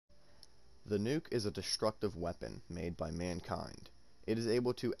The nuke is a destructive weapon made by mankind. It is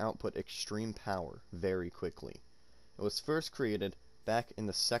able to output extreme power very quickly. It was first created back in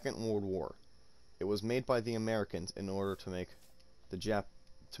the Second World War. It was made by the Americans in order to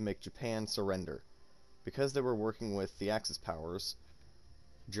make Japan surrender, because they were working with the Axis powers,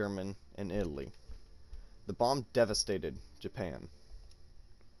 Germany and Italy. The bomb devastated Japan.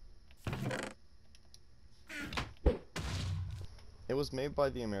 It was made by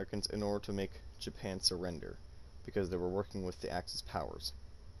the Americans in order to make Japan surrender, because they were working with the Axis powers,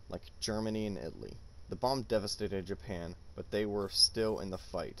 like Germany and Italy. The bomb devastated Japan, but they were still in the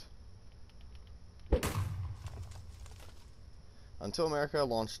fight. Until America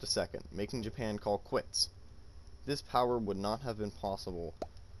launched a second, making Japan call quits. This power would not have been possible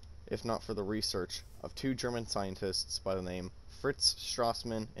if not for the research of two German scientists by the name Fritz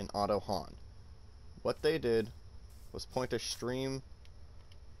Strassmann and Otto Hahn. What they did was point a stream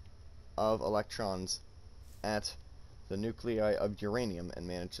of electrons at the nuclei of uranium and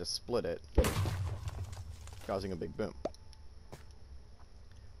manage to split it, causing a big boom.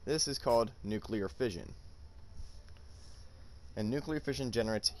 This is called nuclear fission. And nuclear fission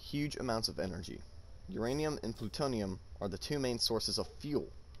generates huge amounts of energy. Uranium and plutonium are the two main sources of fuel.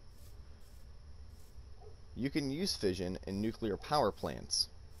 You can use fission in nuclear power plants,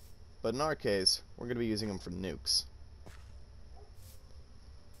 but in our case, we're going to be using them for nukes.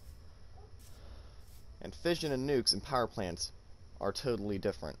 And fission and nukes and power plants are totally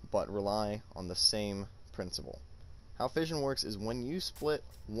different, but rely on the same principle. How fission works is when you split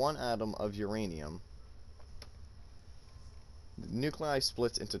one atom of uranium, the nuclei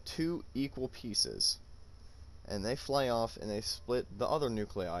splits into two equal pieces, and they fly off and they split the other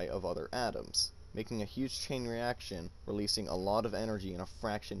nuclei of other atoms, making a huge chain reaction, releasing a lot of energy in a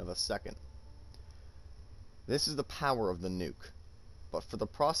fraction of a second. This is the power of the nuke. But for the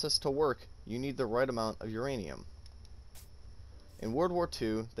process to work, you need the right amount of uranium. In World War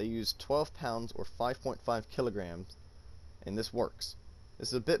II, they used 12 pounds or 5.5 kilograms, and this works. This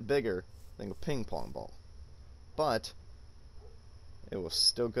is a bit bigger than a ping pong ball, but it was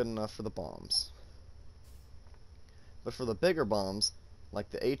still good enough for the bombs. But for the bigger bombs, like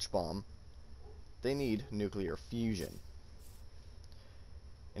the H-bomb, they need nuclear fusion.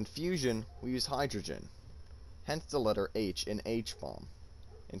 In fusion, we use hydrogen, hence the letter H in H-bomb.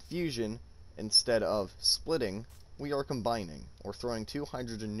 In fusion, instead of splitting, we are combining, or throwing two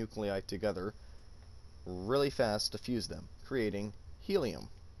hydrogen nuclei together really fast to fuse them, creating helium.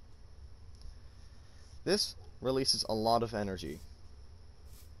 This releases a lot of energy.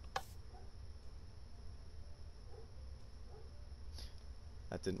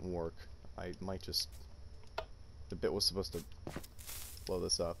 That didn't work. I might just... The bit was supposed to blow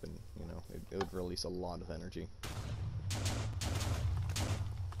this up and, you know, it would release a lot of energy.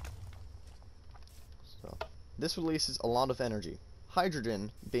 So, this releases a lot of energy.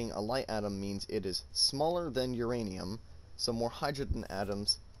 Hydrogen, being a light atom, means it is smaller than uranium, so more hydrogen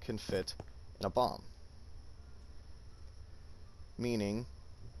atoms can fit in a bomb. Meaning,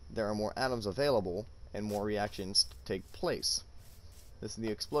 there are more atoms available and more reactions take place. This is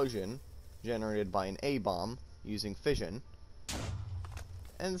the explosion generated by an A-bomb using fission,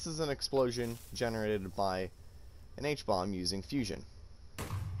 and this is an explosion generated by an H-bomb using fusion.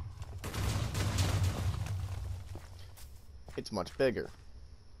 It's much bigger.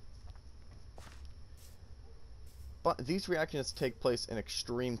 But these reactions take place in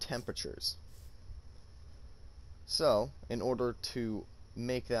extreme temperatures. So, in order to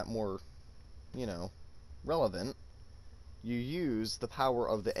make that more, you know, relevant, you use the power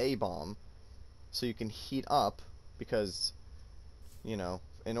of the A-bomb so you can heat up, because, you know,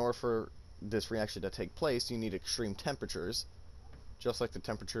 in order for this reaction to take place, you need extreme temperatures, just like the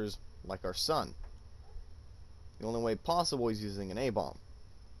temperatures like our sun. The only way possible is using an A-bomb.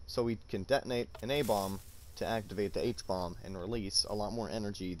 So we can detonate an A-bomb to activate the H-bomb and release a lot more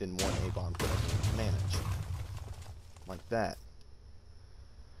energy than one A-bomb could manage. Like that.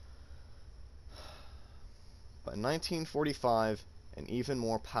 But in 1945, an even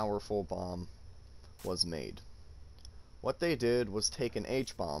more powerful bomb was made. What they did was take an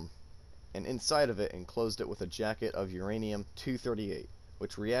H-bomb, and inside of it enclosed it with a jacket of uranium-238,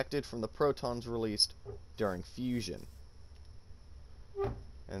 which reacted from the protons released during fusion.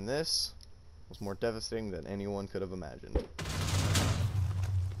 And this was more devastating than anyone could have imagined.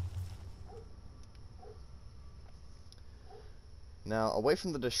 Now, away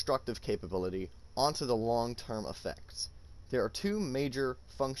from the destructive capability, onto the long-term effects. There are two major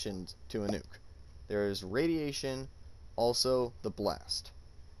functions to a nuke. There is radiation, also the blast.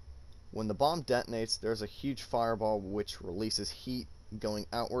 When the bomb detonates, there's a huge fireball which releases heat going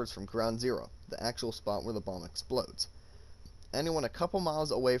outwards from ground zero, the actual spot where the bomb explodes. Anyone a couple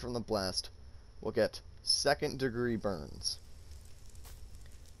miles away from the blast will get second-degree burns.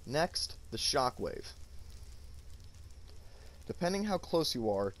 Next, the shockwave. Depending how close you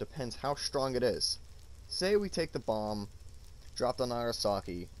are, depends how strong it is. Say we take the bomb dropped on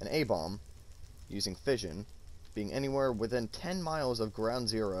Nagasaki, an A-bomb, using fission, being anywhere within 10 miles of ground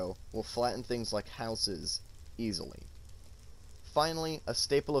zero, will flatten things like houses easily. Finally, a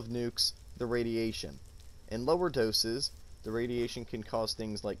staple of nukes, the radiation. In lower doses, the radiation can cause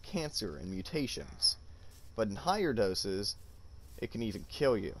things like cancer and mutations, but in higher doses, it can even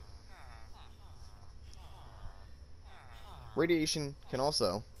kill you. Radiation can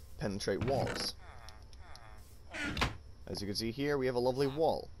also penetrate walls. As you can see here, we have a lovely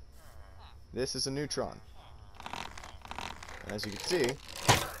wall. This is a neutron. And as you can see,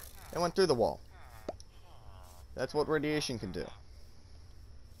 it went through the wall. That's what radiation can do.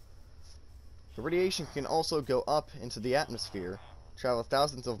 The radiation can also go up into the atmosphere, travel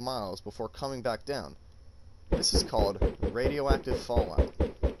thousands of miles before coming back down. This is called radioactive fallout.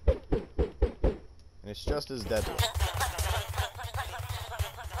 And it's just as deadly.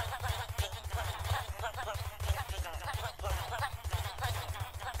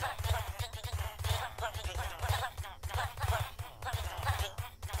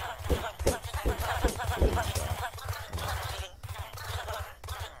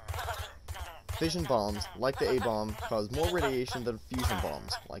 Fission bombs, like the A-bomb, cause more radiation than fusion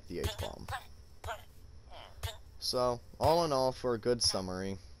bombs, like the H-bomb. So, all in all, for a good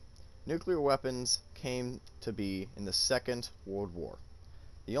summary, nuclear weapons came to be in the Second World War.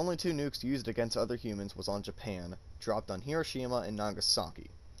 The only two nukes used against other humans was on Japan, dropped on Hiroshima and Nagasaki.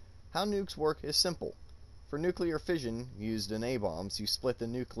 How nukes work is simple. For nuclear fission used in A-bombs, you split the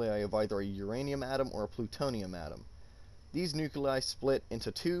nuclei of either a uranium atom or a plutonium atom. These nuclei split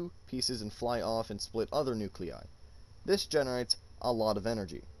into two pieces and fly off and split other nuclei. This generates a lot of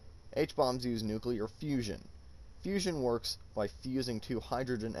energy. H-bombs use nuclear fusion. Fusion works by fusing two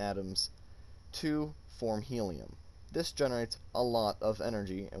hydrogen atoms to form helium. This generates a lot of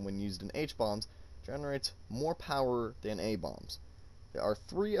energy, and when used in H-bombs, generates more power than A-bombs. There are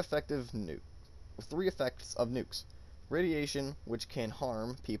three effects of nukes. Radiation, which can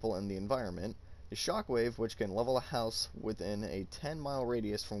harm people and the environment. A shockwave, which can level a house within a 10-mile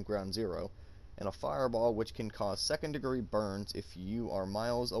radius from ground zero, and a fireball, which can cause second-degree burns if you are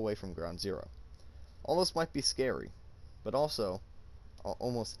miles away from ground zero. All this might be scary, but also,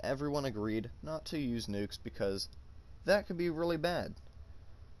 almost everyone agreed not to use nukes because that could be really bad.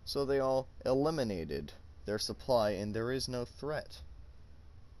 So they all eliminated their supply and there is no threat.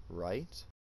 Right?